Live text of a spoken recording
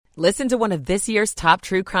Listen to one of this year's top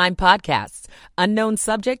true crime podcasts. Unknown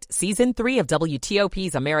Subject, Season 3 of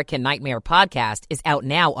WTOP's American Nightmare podcast is out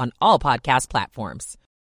now on all podcast platforms.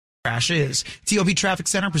 Crash is. TOP Traffic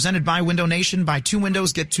Center presented by Window Nation. Buy 2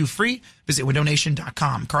 windows, get 2 free. Visit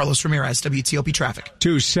windownation.com. Carlos Ramirez, WTOP Traffic.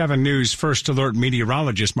 2-7 News First Alert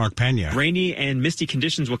meteorologist Mark Pena. Rainy and misty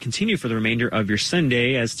conditions will continue for the remainder of your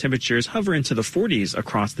Sunday as temperatures hover into the 40s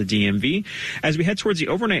across the DMV. As we head towards the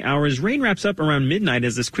overnight hours, rain wraps up around midnight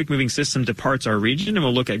as this quick-moving system departs our region, and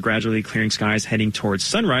we'll look at gradually clearing skies heading towards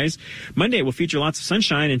sunrise. Monday will feature lots of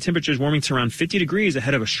sunshine and temperatures warming to around 50 degrees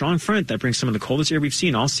ahead of a strong front that brings some of the coldest air we've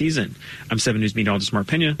seen all season. I'm 7 News meteorologist Mark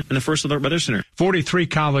Pena in the First Alert Weather Center. 43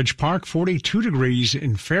 College Park, 42 degrees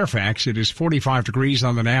in Fairfax. It is 45 degrees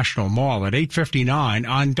on the National Mall at 8:59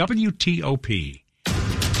 on WTOP.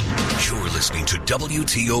 You're listening to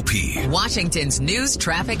WTOP, Washington's news,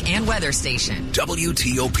 traffic, and weather station.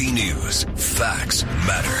 WTOP News. Facts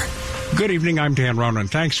matter. Good evening, I'm Dan Ronan.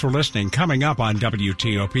 Thanks for listening. Coming up on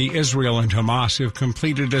WTOP, Israel and Hamas have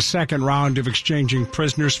completed a second round of exchanging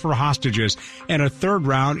prisoners for hostages, and a third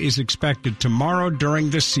round is expected tomorrow during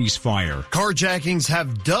the ceasefire. Carjackings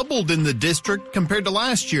have doubled in the district compared to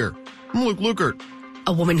last year. I'm Luke Lukert.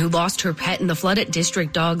 A woman who lost her pet in the flood at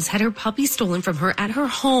District Dogs had her puppy stolen from her at her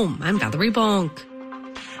home. I'm Valerie Bonk.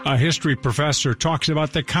 A history professor talks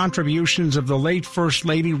about the contributions of the late First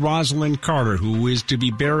Lady Rosalind Carter, who is to be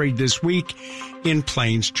buried this week in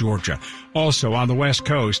Plains, Georgia. Also on the West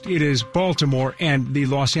Coast, it is Baltimore and the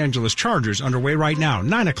Los Angeles Chargers underway right now,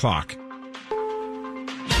 9 o'clock.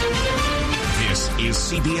 This is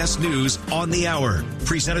CBS News on the Hour,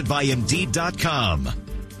 presented by Indeed.com.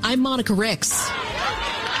 I'm Monica Ricks.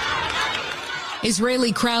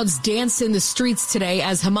 Israeli crowds danced in the streets today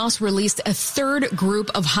as Hamas released a third group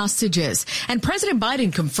of hostages. And President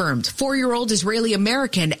Biden confirmed 4-year-old Israeli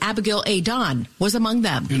American Abigail Adon was among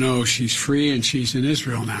them. You know, she's free and she's in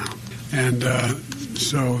Israel now. And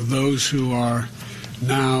so those who are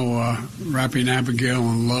now wrapping Abigail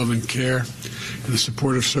in love and care and the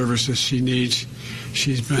supportive services she needs,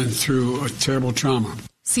 she's been through a terrible trauma.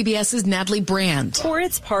 CBS's Natalie Brand. For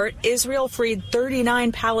its part, Israel freed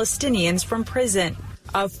 39 Palestinians from prison.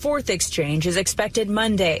 A fourth exchange is expected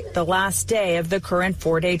Monday, the last day of the current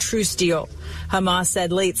 4-day truce deal. Hamas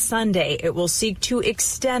said late Sunday it will seek to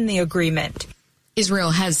extend the agreement.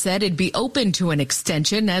 Israel has said it'd be open to an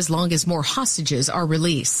extension as long as more hostages are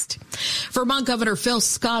released. Vermont Governor Phil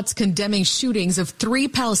Scott's condemning shootings of 3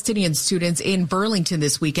 Palestinian students in Burlington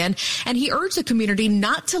this weekend, and he urged the community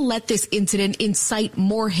not to let this incident incite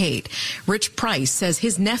more hate. Rich Price says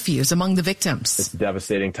his nephew is among the victims. It's a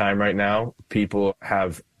devastating time right now. People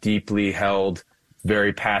have deeply held,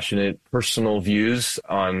 very passionate personal views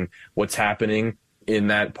on what's happening in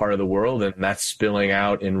that part of the world, and that's spilling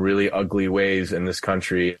out in really ugly ways in this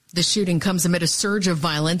country. The shooting comes amid a surge of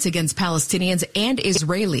violence against Palestinians and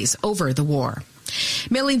Israelis over the war.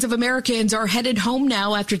 Millions of Americans are headed home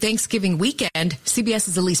now after Thanksgiving weekend.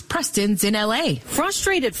 CBS's Elise Preston's in L.A.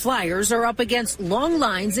 Frustrated flyers are up against long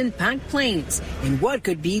lines and packed planes in what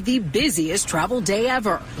could be the busiest travel day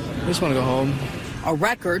ever. I just want to go home. A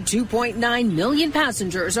record 2.9 million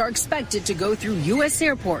passengers are expected to go through U.S.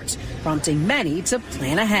 airports, prompting many to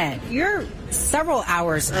plan ahead. You're several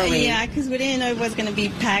hours early. Yeah, because we didn't know it was going to be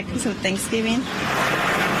packed because of Thanksgiving.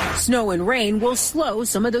 Snow and rain will slow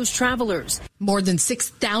some of those travelers. More than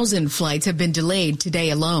 6,000 flights have been delayed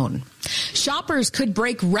today alone. Shoppers could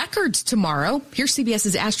break records tomorrow. Here's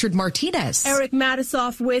CBS's Astrid Martinez. Eric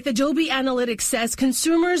Matisoff with Adobe Analytics says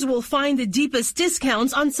consumers will find the deepest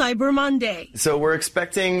discounts on Cyber Monday. So we're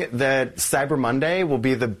expecting that Cyber Monday will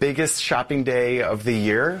be the biggest shopping day of the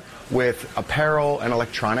year, with apparel and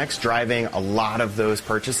electronics driving a lot of those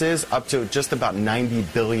purchases, up to just about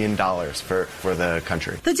 $90 billion for the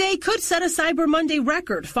country. The day could set a Cyber Monday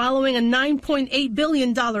record following a $9.8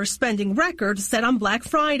 billion spending record set on Black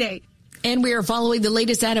Friday. And we are following the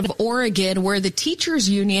latest out of Oregon, where the teachers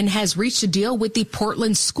union has reached a deal with the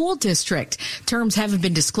Portland School District. Terms haven't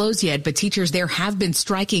been disclosed yet, but teachers there have been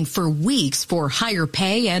striking for weeks for higher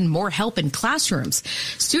pay and more help in classrooms.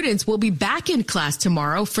 Students will be back in class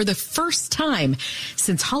tomorrow for the first time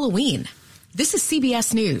since Halloween. This is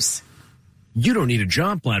CBS News. You don't need a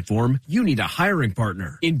job platform, you need a hiring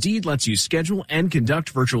partner. Indeed lets you schedule and conduct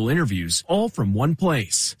virtual interviews all from one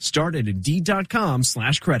place. Start at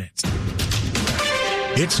Indeed.com/credit.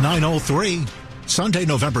 It's 9:03, Sunday,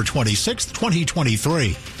 November 26th,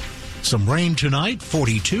 2023. Some rain tonight,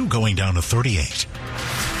 42 going down to 38.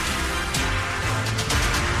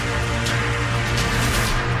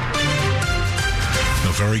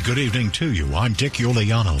 A very good evening to you. I'm Dick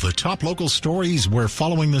Iuliano. The top local stories we're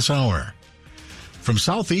following this hour. From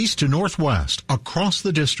southeast to northwest, across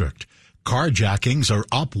the district, carjackings are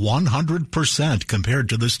up 100% compared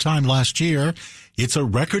to this time last year. It's a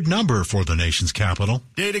record number for the nation's capital.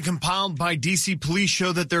 Data compiled by D.C. police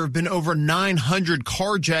show that there have been over 900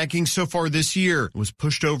 carjackings so far this year. It was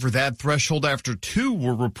pushed over that threshold after 2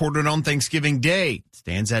 were reported on Thanksgiving Day. It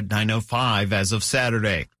stands at 905 as of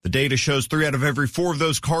Saturday. The data shows 3 out of every 4 of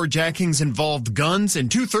those carjackings involved guns, and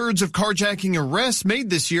 2/3 of carjacking arrests made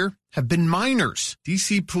this year have been minors.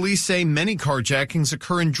 D.C. police say many carjackings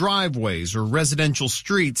occur in driveways or residential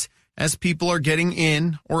streets as people are getting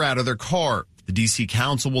in or out of their car. The D.C.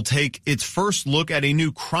 Council will take its first look at a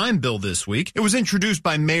new crime bill this week. It was introduced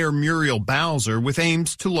by Mayor Muriel Bowser with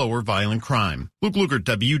aims to lower violent crime. Luke Lukert,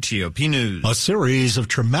 WTOP News. A series of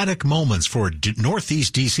traumatic moments for a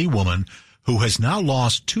Northeast D.C. woman who has now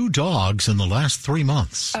lost 2 dogs in the last 3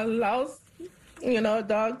 months. I lost, a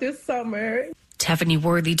dog this summer. Tiffany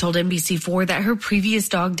Worthy told NBC4 that her previous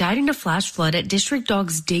dog died in a flash flood at District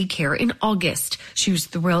Dogs Daycare in August. She was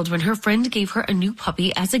thrilled when her friend gave her a new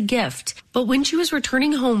puppy as a gift. But when she was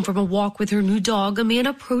returning home from a walk with her new dog, a man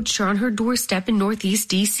approached her on her doorstep in Northeast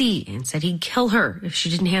D.C. and said he'd kill her if she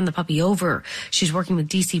didn't hand the puppy over. She's working with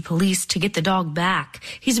D.C. police to get the dog back.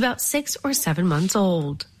 He's about 6 or 7 months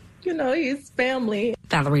old. He's family.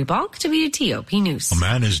 Valerie Bonk, WTOP News. A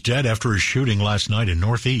man is dead after a shooting last night in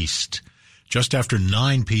Northeast. Just after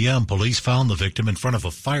 9 p.m., police found the victim in front of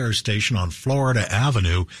a fire station on Florida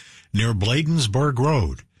Avenue near Bladensburg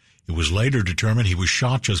Road. It was later determined he was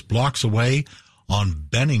shot just blocks away on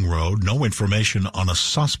Benning Road. No information on a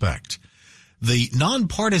suspect. The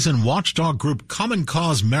nonpartisan watchdog group Common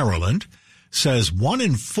Cause Maryland says 1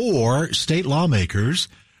 in 4 state lawmakers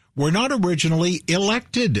were not originally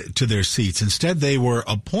elected to their seats. Instead, they were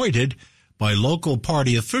appointed by local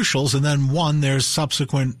party officials and then won their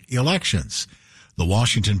subsequent elections. The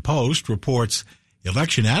Washington Post reports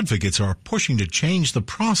election advocates are pushing to change the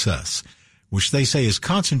process, which they say is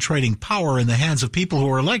concentrating power in the hands of people who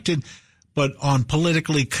are elected, but on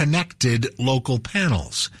politically connected local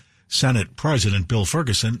panels. Senate President Bill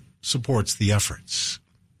Ferguson supports the efforts.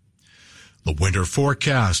 The winter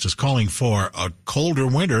forecast is calling for a colder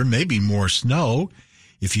winter, maybe more snow.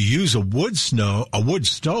 If you use a wood stove,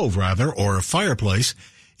 or a fireplace,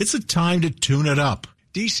 it's a time to tune it up.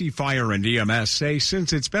 DC Fire and EMS say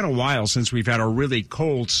since it's been a while since we've had a really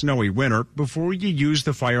cold, snowy winter, before you use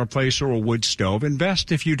the fireplace or a wood stove,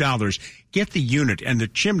 invest a few dollars. Get the unit and the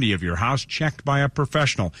chimney of your house checked by a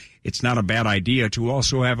professional. It's not a bad idea to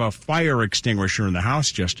also have a fire extinguisher in the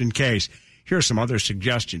house just in case. Here are some other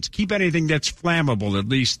suggestions. Keep anything that's flammable at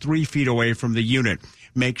least 3 feet away from the unit.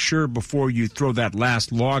 Make sure before you throw that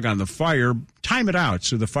last log on the fire, time it out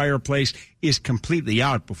so the fireplace is completely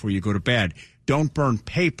out before you go to bed. Don't burn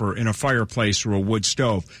paper in a fireplace or a wood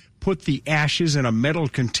stove. Put the ashes in a metal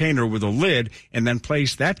container with a lid and then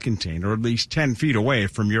place that container at least 10 feet away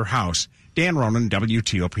from your house. Dan Ronan,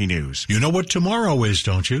 WTOP News. You know what tomorrow is,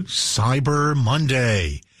 don't you? Cyber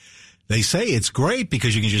Monday. They say it's great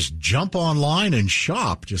because you can just jump online and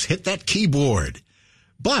shop. Just hit that keyboard.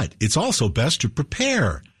 But it's also best to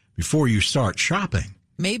prepare before you start shopping.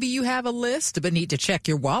 Maybe you have a list but need to check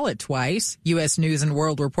your wallet twice. U.S. News and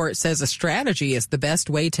World Report says a strategy is the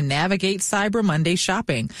best way to navigate Cyber Monday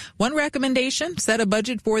shopping. One recommendation, set a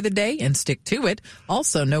budget for the day and stick to it.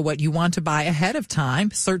 Also know what you want to buy ahead of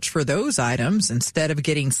time. Search for those items instead of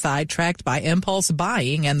getting sidetracked by impulse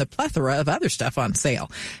buying and the plethora of other stuff on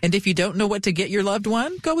sale. And if you don't know what to get your loved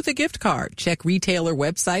one, go with a gift card. Check retailer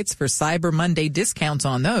websites for Cyber Monday discounts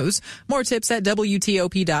on those. More tips at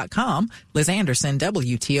WTOP.com. Liz Anderson,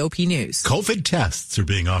 WTOP News. COVID tests are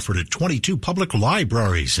being offered at 22 public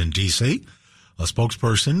libraries in D.C. A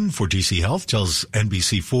spokesperson for D.C. Health tells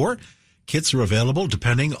NBC4 kits are available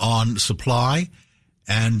depending on supply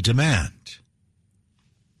and demand.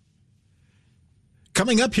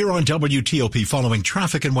 Coming up here on WTOP following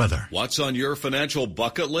traffic and weather. What's on your financial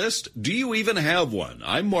bucket list? Do you even have one?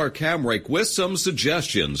 I'm Mark Hamrick with some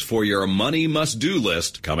suggestions for your money must-do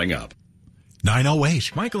list coming up.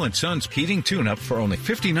 9:08. Michael & Son's heating tune-up for only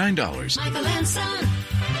 $59. Michael & Son.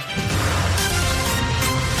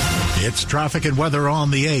 It's traffic and weather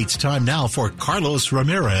on the 8th. Time now for Carlos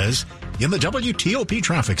Ramirez in the WTOP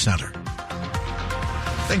Traffic Center.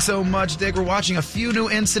 Thanks so much, Dick. We're watching a few new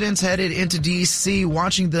incidents headed into D.C.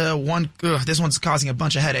 Watching the one, this one's causing a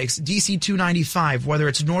bunch of headaches. D.C. 295, whether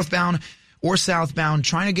it's northbound or southbound,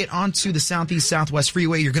 trying to get onto the southeast-southwest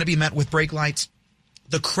freeway, you're going to be met with brake lights.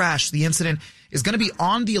 The crash, the incident, is going to be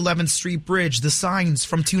on the 11th Street Bridge. The signs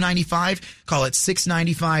from 295 call it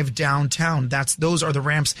 695 downtown. Those are the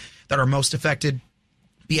ramps that are most affected.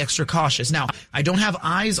 be extra cautious. Now, I don't have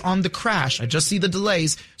eyes on the crash. I just see the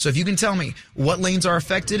delays. So if you can tell me what lanes are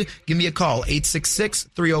affected, give me a call,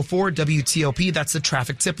 866-304-WTOP. That's the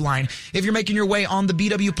traffic tip line. If you're making your way on the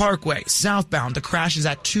BW Parkway southbound, the crash is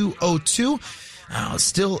at 202.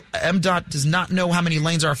 Still, MDOT does not know how many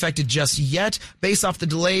lanes are affected just yet. Based off the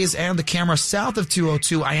delays and the camera south of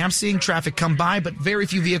 202, I am seeing traffic come by, but very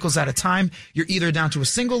few vehicles at a time. You're either down to a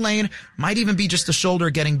single lane, might even be just a shoulder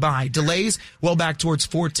getting by. Delays, well back towards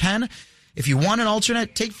 410. If you want an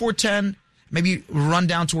alternate, take 410, maybe run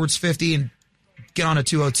down towards 50 and get on a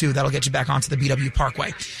 202. That'll get you back onto the BW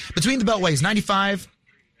Parkway. Between the beltways, 95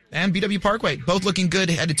 and BW Parkway, both looking good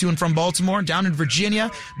headed to and from Baltimore. Down in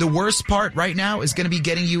Virginia, the worst part right now is going to be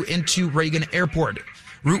getting you into Reagan Airport.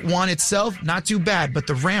 Route 1 itself, not too bad, but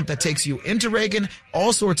the ramp that takes you into Reagan,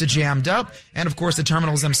 all sorts of jammed up. And of course, the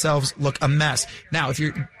terminals themselves look a mess. Now, if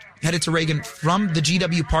you're headed to Reagan from the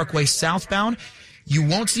GW Parkway southbound, you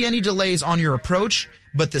won't see any delays on your approach.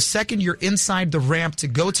 But the second you're inside the ramp to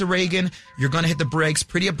go to Reagan, you're going to hit the brakes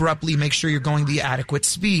pretty abruptly. Make sure you're going the adequate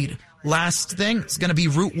speed. Last thing, it's going to be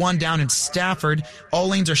Route 1 down in Stafford. All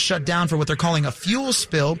lanes are shut down for what they're calling a fuel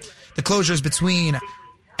spill. The closures between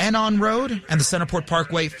Enon Road and the Centerport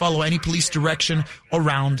Parkway follow any police direction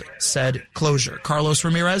around said closure. Carlos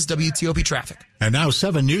Ramirez, WTOP Traffic. And now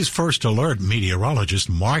 7 News First Alert meteorologist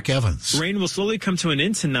Mark Evans. Rain will slowly come to an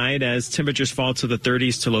end tonight as temperatures fall to the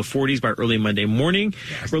 30s to low 40s by early Monday morning.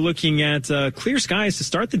 We're looking at clear skies to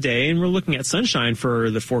start the day, and we're looking at sunshine for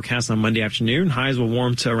the forecast on Monday afternoon. Highs will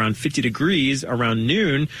warm to around 50 degrees around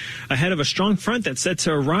noon, ahead of a strong front that's set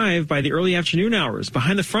to arrive by the early afternoon hours.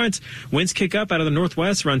 Behind the front, winds kick up out of the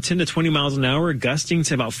northwest around 10 to 20 miles an hour, gusting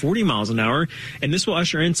to about 40 miles an hour, and this will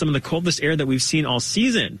usher in some of the coldest air that we've seen all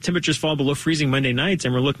season. Temperatures fall below freezing Monday nights,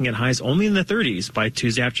 and we're looking at highs only in the 30s by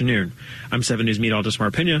Tuesday afternoon. I'm 7 News meteorologist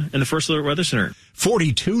Mark Pena in the First Alert Weather Center.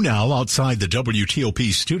 42 now outside the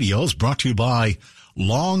WTOP studios, brought to you by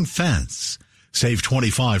Long Fence. Save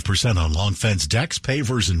 25% on Long Fence decks,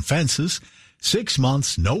 pavers, and fences. 6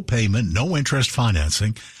 months, no payment, no interest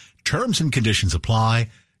financing. Terms and conditions apply.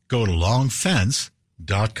 Go to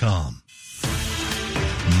longfence.com.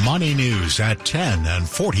 Money news at 10 and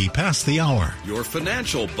 40 past the hour. Your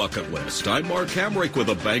financial bucket list. I'm Mark Hamrick with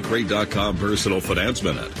a Bankrate.com Personal Finance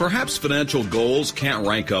Minute. Perhaps financial goals can't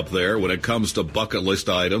rank up there when it comes to bucket list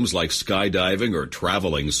items like skydiving or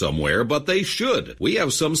traveling somewhere, but they should. We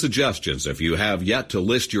have some suggestions if you have yet to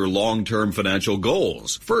list your long-term financial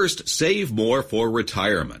goals. First, save more for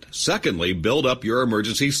retirement. Secondly, build up your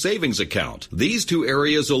emergency savings account. These 2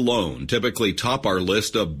 areas alone typically top our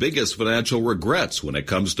list of biggest financial regrets when it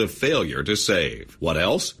comes to failure to save. What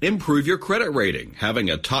else? Improve your credit rating. Having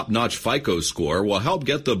a top-notch FICO score will help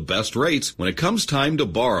get the best rates when it comes time to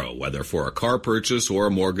borrow, whether for a car purchase or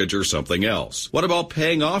a mortgage or something else. What about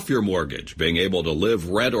paying off your mortgage? Being able to live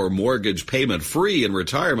rent or mortgage payment free in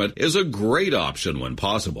retirement is a great option when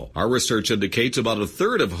possible. Our research indicates about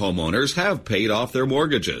 1/3 of homeowners have paid off their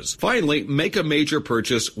mortgages. Finally, make a major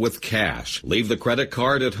purchase with cash. Leave the credit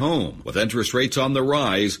card at home. With interest rates on the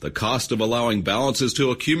rise, the cost of allowing balances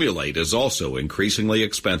to accumulate is also increasingly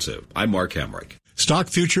expensive. I'm Mark Hamrick. Stock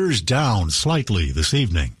futures down slightly this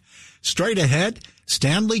evening. Straight ahead,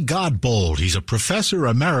 Stanley Godbold. He's a professor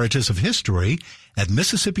emeritus of history at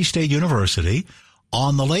Mississippi State University,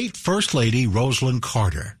 on the late First Lady Rosalynn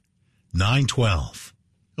Carter. 9:12.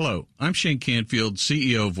 Hello, I'm Shane Canfield,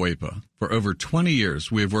 CEO of WAEPA. For over 20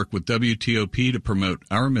 years, we have worked with WTOP to promote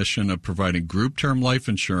our mission of providing group term life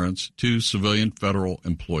insurance to civilian federal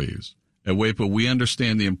employees. At WAEPA, we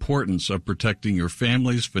understand the importance of protecting your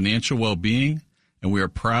family's financial well-being, and we are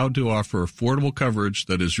proud to offer affordable coverage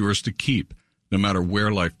that is yours to keep, no matter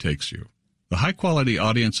where life takes you. The high-quality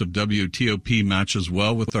audience of WTOP matches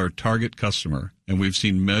well with our target customer, and we've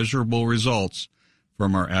seen measurable results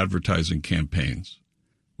from our advertising campaigns.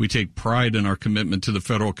 We take pride in our commitment to the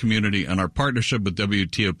federal community, and our partnership with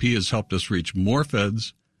WTOP has helped us reach more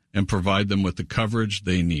feds and provide them with the coverage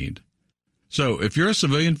they need. So if you're a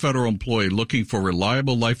civilian federal employee looking for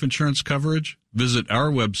reliable life insurance coverage, visit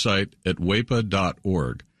our website at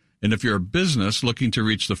WAEPA.org. And if you're a business looking to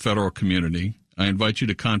reach the federal community, I invite you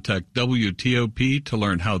to contact WTOP to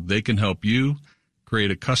learn how they can help you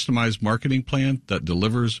create a customized marketing plan that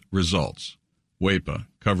delivers results. WAEPA,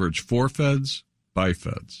 coverage for feds, by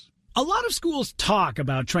feds. A lot of schools talk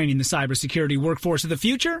about training the cybersecurity workforce of the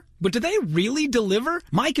future, but do they really deliver?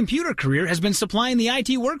 My Computer Career has been supplying the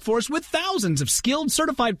IT workforce with thousands of skilled,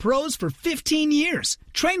 certified pros for 15 years.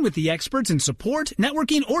 Train with the experts in support,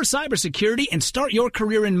 networking, or cybersecurity and start your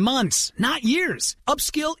career in months, not years.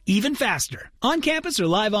 Upskill even faster. On campus or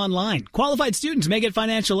live online, qualified students may get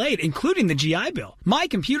financial aid, including the GI Bill. My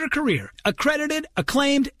Computer Career. Accredited,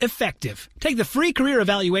 acclaimed, effective. Take the free career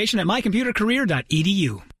evaluation at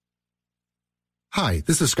mycomputercareer.edu. Hi,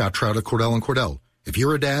 this is Scott Trout at Cordell & Cordell. If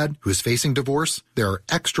you're a dad who is facing divorce, there are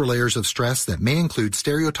extra layers of stress that may include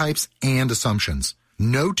stereotypes and assumptions.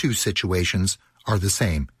 No two situations are the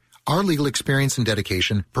same. Our legal experience and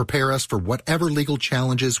dedication prepare us for whatever legal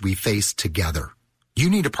challenges we face together. You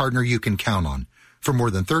need a partner you can count on. For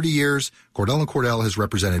more than 30 years, Cordell & Cordell has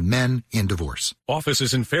represented men in divorce.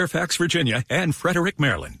 Offices in Fairfax, Virginia and Frederick,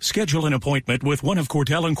 Maryland. Schedule an appointment with one of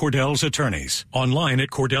Cordell & Cordell's attorneys. Online at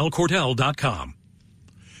CordellCordell.com.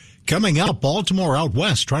 Coming up, Baltimore out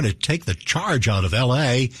west trying to take the charge out of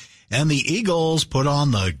L.A., and the Eagles put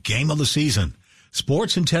on the game of the season.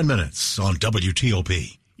 Sports in 10 minutes on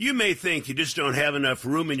WTOP. You may think you just don't have enough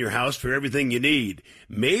room in your house for everything you need.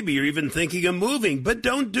 Maybe you're even thinking of moving, but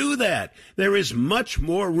don't do that. There is much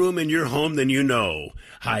more room in your home than you know.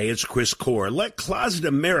 Hi, it's Chris Core. Let Closet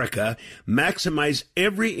America maximize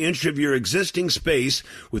every inch of your existing space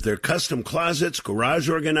with their custom closets, garage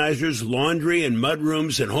organizers, laundry and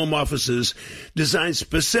mudrooms and home offices designed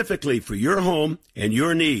specifically for your home and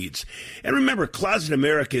your needs. And remember, Closet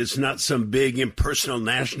America is not some big impersonal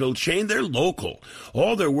national chain. They're local.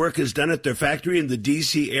 All their work is done at their factory in the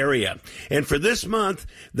D.C. area. And for this month,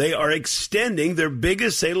 they are extending their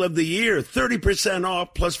biggest sale of the year, 30%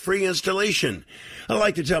 off plus free installation. I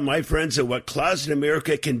like to tell my friends that what Closet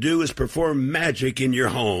America can do is perform magic in your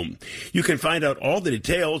home. You can find out all the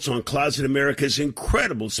details on Closet America's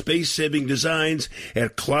incredible space-saving designs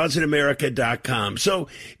at ClosetAmerica.com. So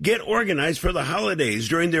get organized for the holidays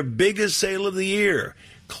during their biggest sale of the year.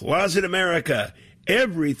 Closet America,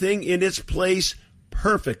 everything in its place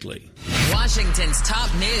perfectly. Washington's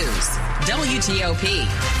top news, WTOP.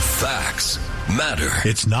 Facts matter.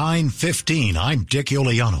 It's 9:15. I'm Dick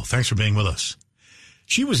Iuliano. Thanks for being with us.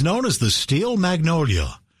 She was known as the Steel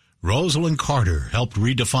Magnolia. Rosalind Carter helped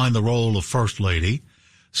redefine the role of First Lady,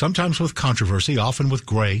 sometimes with controversy, often with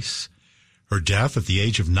grace. Her death at the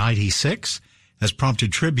age of 96 has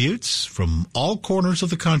prompted tributes from all corners of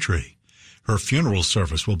the country. Her funeral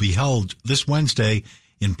service will be held this Wednesday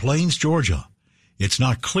in Plains, Georgia. It's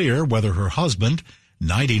not clear whether her husband,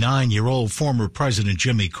 99-year-old former President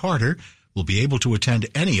Jimmy Carter, will be able to attend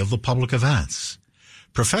any of the public events.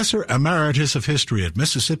 Professor Emeritus of History at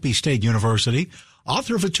Mississippi State University,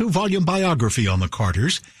 author of a 2-volume biography on the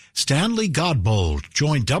Carters, Stanley Godbold,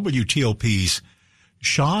 joined WTOP's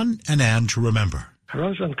Sean and Ann to Remember.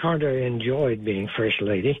 Rosalind Carter enjoyed being First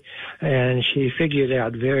Lady, and she figured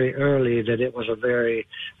out very early that it was a very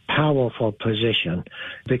powerful position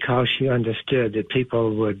because she understood that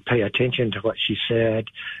people would pay attention to what she said,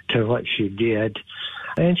 to what she did.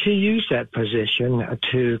 And she used that position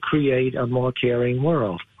to create a more caring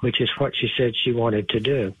world, which is what she said she wanted to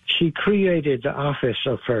do. She created the office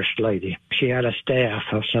of First Lady. She had a staff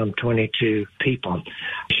of some 22 people.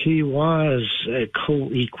 She was a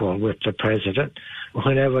co-equal with the president.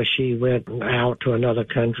 Whenever she went out to another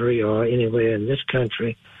country or anywhere in this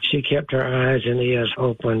country, she kept her eyes and ears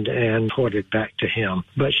opened and reported back to him.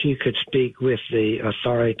 But she could speak with the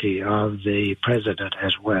authority of the president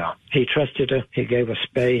as well. He trusted her. He gave her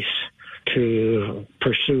space to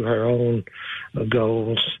pursue her own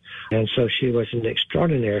goals. And so she was an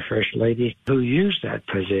extraordinary First Lady who used that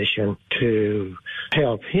position to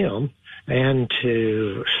help him and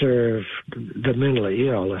to serve the mentally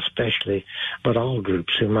ill especially, but all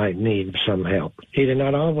groups who might need some help. He did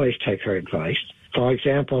not always take her advice. For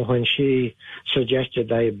example, when she suggested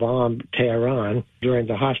they bomb Tehran during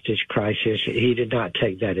the hostage crisis, he did not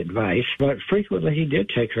take that advice. But frequently he did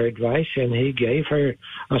take her advice, and he gave her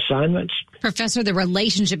assignments. Professor, the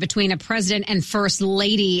relationship between a president and First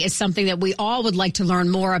Lady is something that we all would like to learn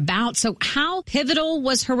more about. So how pivotal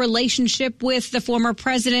was her relationship with the former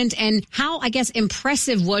president, and how, I guess,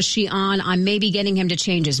 impressive was she on maybe getting him to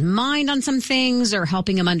change his mind on some things or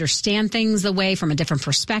helping him understand things the way from a different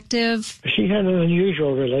perspective? She had an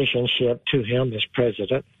unusual relationship to him as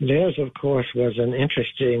president. Theirs, of course, was an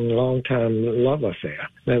interesting long-time love affair.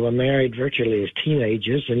 They were married virtually as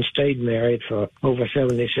teenagers and stayed married for over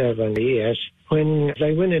 77 years. When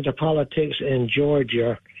they went into politics in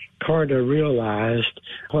Georgia, Carter realized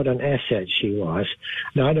what an asset she was,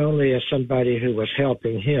 not only as somebody who was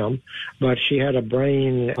helping him, but she had a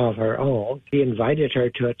brain of her own. He invited her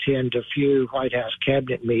to attend a few White House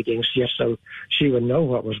cabinet meetings just so she would know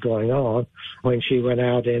what was going on when she went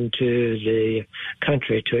out into the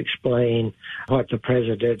country to explain what the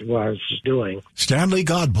president was doing. Stanley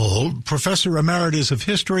Godbold, Professor Emeritus of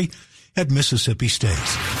History at Mississippi State.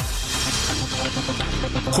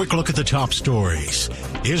 Quick look at the top stories.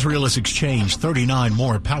 Israel has exchanged 39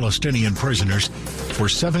 more Palestinian prisoners for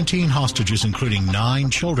 17 hostages, including 9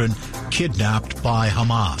 children kidnapped by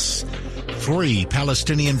Hamas. 3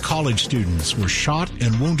 Palestinian college students were shot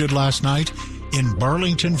and wounded last night in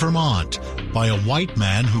Burlington, Vermont, by a white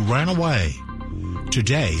man who ran away.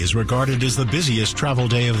 Today is regarded as the busiest travel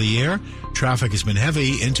day of the year. Traffic has been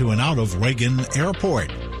heavy into and out of Reagan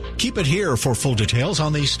Airport. Keep it here for full details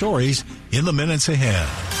on these stories in the minutes ahead.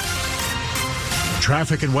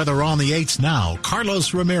 Traffic and weather on the 8s now.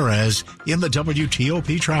 Carlos Ramirez in the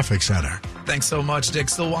WTOP Traffic Center. Thanks so much, Dick.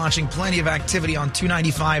 Still watching plenty of activity on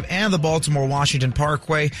 295 and the Baltimore-Washington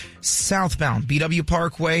Parkway. Southbound BW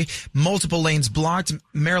Parkway, multiple lanes blocked.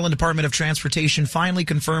 Maryland Department of Transportation finally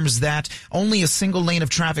confirms that only a single lane of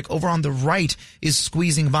traffic over on the right is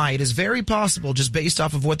squeezing by. It is very possible, just based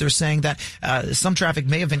off of what they're saying, that some traffic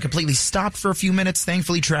may have been completely stopped for a few minutes.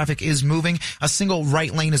 Thankfully, traffic is moving. A single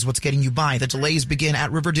right lane is what's getting you by. The delays begin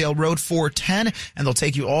at Riverdale Road 410, and they'll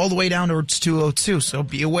take you all the way down towards 202, so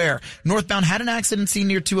be aware. Northbound had an accident scene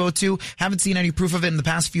near 202. Haven't seen any proof of it in the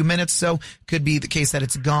past few minutes, so could be the case that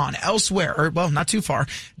it's gone. Elsewhere, or well, not too far,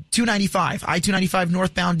 295, I-295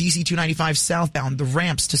 northbound, DC 295 southbound, the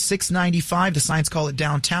ramps to 695, the signs call it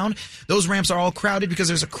downtown. Those ramps are all crowded because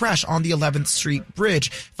there's a crash on the 11th Street Bridge.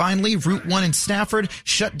 Finally, Route 1 in Stafford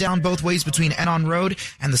shut down both ways between Enon Road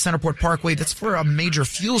and the Centerport Parkway. That's for a major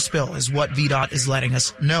fuel spill, is what VDOT is letting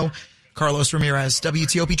us know. Carlos Ramirez,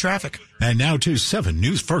 WTOP Traffic. And now to 7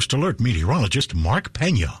 News First Alert meteorologist Mark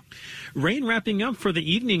Pena. Rain wrapping up for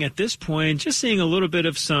the evening at this point. Just seeing a little bit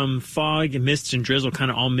of some fog and mist and drizzle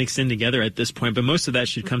kind of all mixed in together at this point, but most of that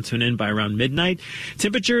should come to an end by around midnight.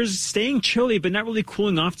 Temperatures staying chilly, but not really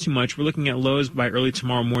cooling off too much. We're looking at lows by early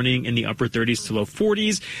tomorrow morning in the upper 30s to low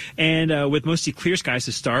 40s, and with mostly clear skies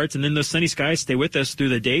to start. And then those sunny skies stay with us through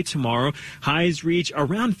the day tomorrow. Highs reach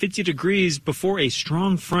around 50 degrees before a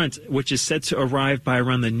strong front, which is set to arrive by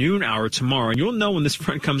around the noon hour tomorrow. And you'll know when this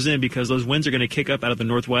front comes in because those winds are going to kick up out of the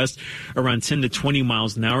northwest around 10 to 20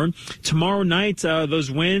 miles an hour. Tomorrow night, those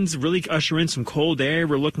winds really usher in some cold air.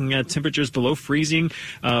 We're looking at temperatures below freezing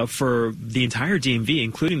for the entire DMV,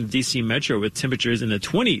 including the D.C. Metro, with temperatures in the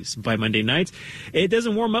 20s by Monday night. It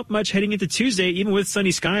doesn't warm up much heading into Tuesday. Even with sunny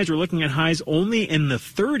skies, we're looking at highs only in the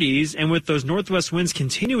 30s. And with those northwest winds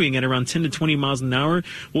continuing at around 10 to 20 miles an hour,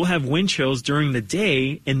 we'll have wind chills during the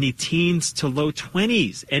day in the teens to low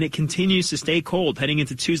 20s. And it continues to stay cold heading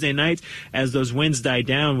into Tuesday night as those winds die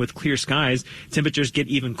down with clear skies. Temperatures get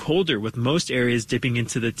even colder, with most areas dipping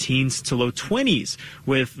into the teens to low 20s.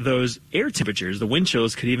 With those air temperatures, the wind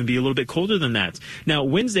chills could even be a little bit colder than that. Now,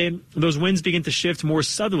 Wednesday, those winds begin to shift more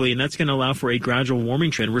southerly, and that's going to allow for a gradual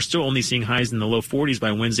warming trend. We're still only seeing highs in the low 40s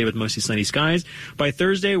by Wednesday with mostly sunny skies. By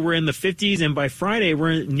Thursday, we're in the 50s, and by Friday,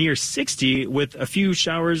 we're near 60 with a few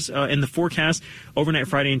showers in the forecast overnight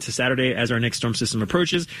Friday into Saturday as our next storm system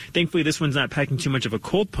approaches. Thankfully, this one's not packing too much of a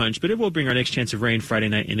cold punch, but it will bring our next chance of rain Friday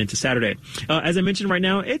night and into Saturday. As I mentioned right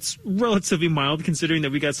now, it's relatively mild considering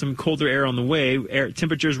that we got some colder air on the way. Air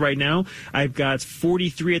temperatures right now, I've got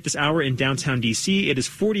 43 at this hour in downtown D.C. It is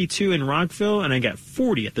 42 in Rockville, and I got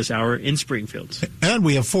 40 at this hour in Springfield. And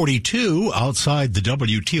we have 42 outside the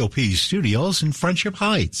WTOP studios in Friendship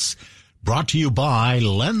Heights. Brought to you by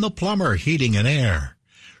Len the Plumber Heating and Air.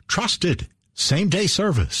 Trusted, same-day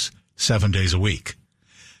service, 7 days a week.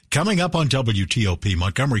 Coming up on WTOP,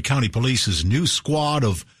 Montgomery County Police's new squad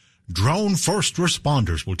of drone first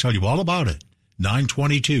responders. We'll tell you all about it.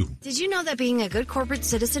 9:22. Did you know that being a good corporate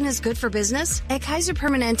citizen is good for business? At Kaiser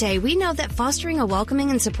Permanente, we know that fostering a welcoming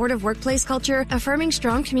and supportive workplace culture, affirming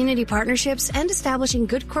strong community partnerships, and establishing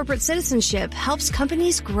good corporate citizenship helps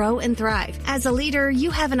companies grow and thrive. As a leader, you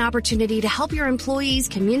have an opportunity to help your employees,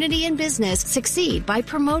 community, and business succeed by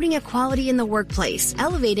promoting equality in the workplace,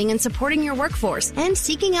 elevating and supporting your workforce, and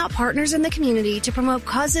seeking out partners in the community to promote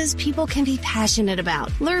causes people can be passionate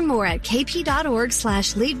about. Learn more at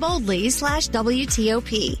kp.org/leadboldly/WTOP.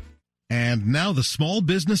 And now the Small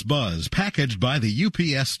Business Buzz, packaged by the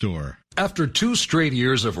UPS Store. After 2 straight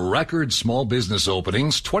years of record small business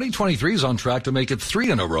openings, 2023 is on track to make it 3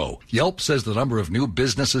 in a row. Yelp says the number of new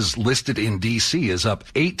businesses listed in D.C. is up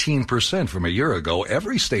 18% from a year ago.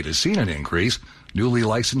 Every state has seen an increase. Newly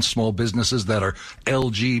licensed small businesses that are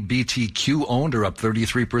LGBTQ owned are up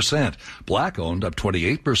 33%. Black owned up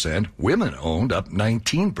 28%. Women owned up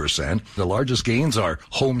 19%. The largest gains are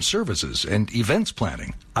home services and events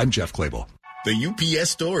planning. I'm Jeff Clable. The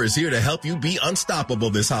UPS Store is here to help you be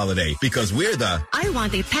unstoppable this holiday because we're the I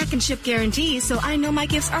want a pack and ship guarantee so I know my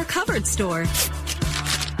gifts are covered store.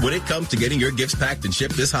 When it comes to getting your gifts packed and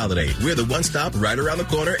shipped this holiday, we're the one-stop right around the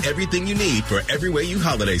corner, everything you need for every way you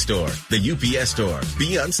holiday store. The UPS Store.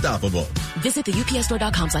 Be unstoppable. Visit the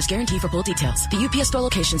UPSstore.com/guarantee for full details. The UPS Store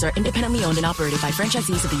locations are independently owned and operated by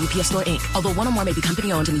franchisees of the UPS Store, Inc. Although one or more may be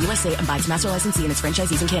company owned in the USA and by its master licensee and its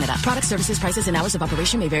franchisees in Canada. Product services, prices, and hours of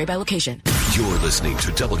operation may vary by location. You're listening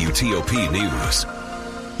to WTOP News.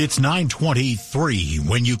 It's 9:23.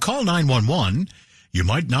 When you call 911, you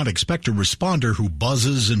might not expect a responder who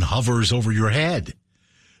buzzes and hovers over your head.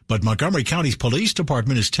 But Montgomery County's police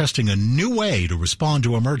department is testing a new way to respond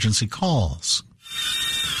to emergency calls.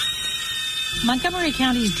 Montgomery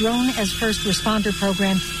County's Drone as First Responder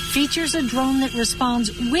program features a drone that responds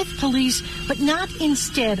with police, but not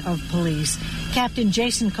instead of police. Captain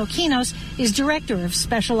Jason Kokinos is Director of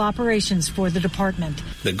Special Operations for the department.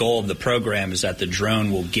 The goal of the program is that the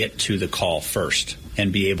drone will get to the call first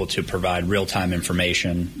and be able to provide real-time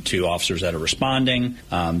information to officers that are responding.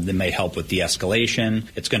 That may help with de-escalation.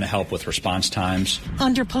 It's going to help with response times.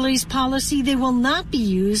 Under police policy, they will not be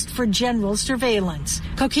used for general surveillance.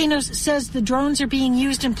 Kokinos says the drones are being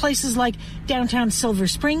used in places like downtown Silver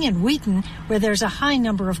Spring and Wheaton, where there's a high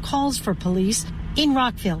number of calls for police. In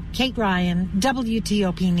Rockville, Kate Ryan,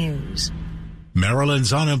 WTOP News.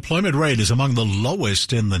 Maryland's unemployment rate is among the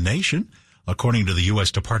lowest in the nation, according to the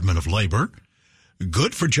U.S. Department of Labor.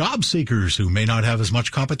 Good for job seekers who may not have as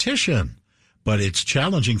much competition, but it's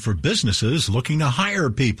challenging for businesses looking to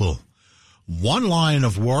hire people. One line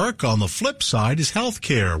of work on the flip side is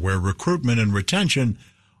healthcare, where recruitment and retention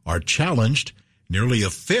are challenged. Nearly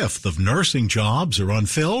a fifth of nursing jobs are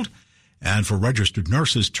unfilled, and for registered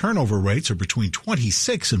nurses, turnover rates are between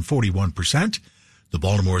 26 and 41%. The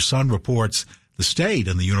Baltimore Sun reports the state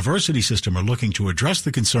and the university system are looking to address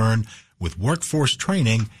the concern with workforce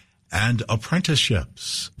training and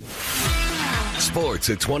apprenticeships. Sports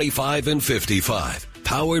at 25 and 55.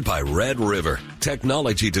 Powered by Red River.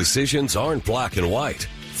 Technology decisions aren't black and white.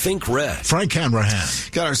 Think red. Frank Hanrahan.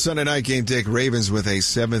 Got our Sunday night game. Dick, Ravens with a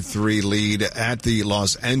 7-3 lead at the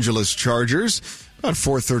Los Angeles Chargers. About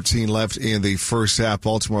 4:13 left in the first half.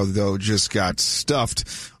 Baltimore, though, just got stuffed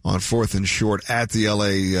on 4th and short at the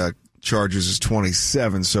L.A. Chargers is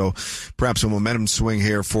 27. So perhaps a momentum swing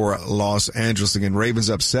here for Los Angeles. Again, Ravens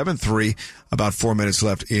up 7-3. About 4 minutes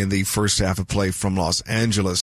left in the first half of play from Los Angeles.